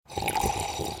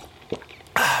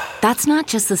That's not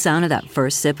just the sound of that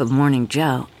first sip of Morning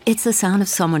Joe. It's the sound of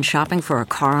someone shopping for a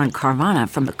car on Carvana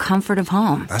from the comfort of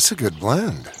home. That's a good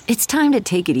blend. It's time to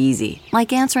take it easy,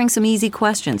 like answering some easy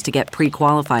questions to get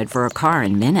pre-qualified for a car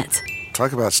in minutes.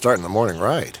 Talk about starting the morning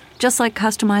right. Just like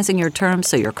customizing your terms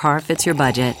so your car fits your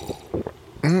budget.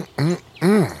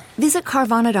 Visit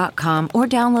Carvana.com or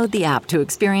download the app to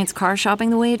experience car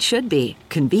shopping the way it should be.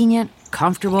 Convenient,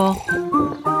 comfortable.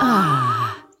 Ah.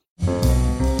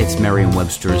 It's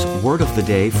Merriam-Webster's Word of the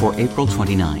Day for April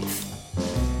 29th.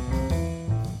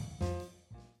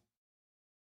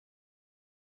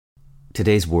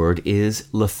 Today's word is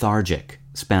lethargic,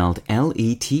 spelled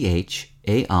Lethargic.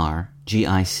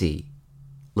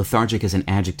 Lethargic is an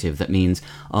adjective that means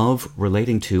of,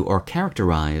 relating to, or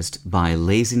characterized by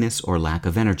laziness or lack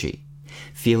of energy,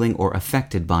 feeling or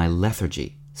affected by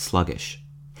lethargy, sluggish.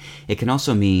 It can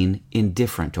also mean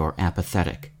indifferent or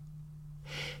apathetic.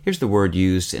 Here's the word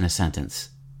used in a sentence.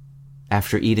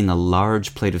 After eating a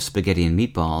large plate of spaghetti and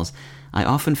meatballs, I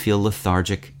often feel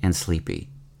lethargic and sleepy.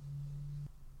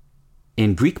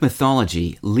 In Greek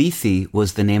mythology, Lethe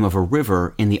was the name of a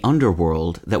river in the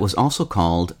underworld that was also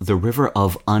called the River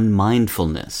of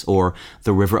Unmindfulness, or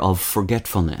the River of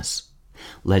Forgetfulness.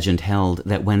 Legend held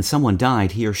that when someone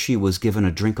died, he or she was given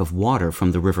a drink of water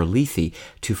from the river Lethe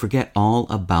to forget all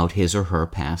about his or her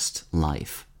past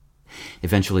life.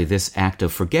 Eventually, this act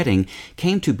of forgetting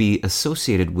came to be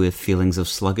associated with feelings of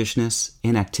sluggishness,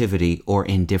 inactivity, or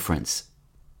indifference.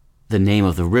 The name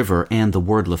of the river and the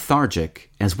word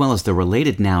lethargic, as well as the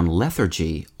related noun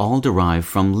lethargy, all derive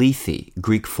from Lethe,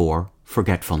 Greek for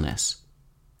forgetfulness.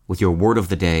 With your Word of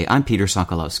the Day, I'm Peter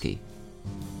Sokolowski.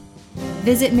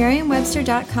 Visit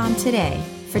Merriam-Webster.com today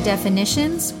for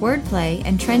definitions, wordplay,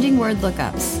 and trending word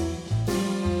lookups.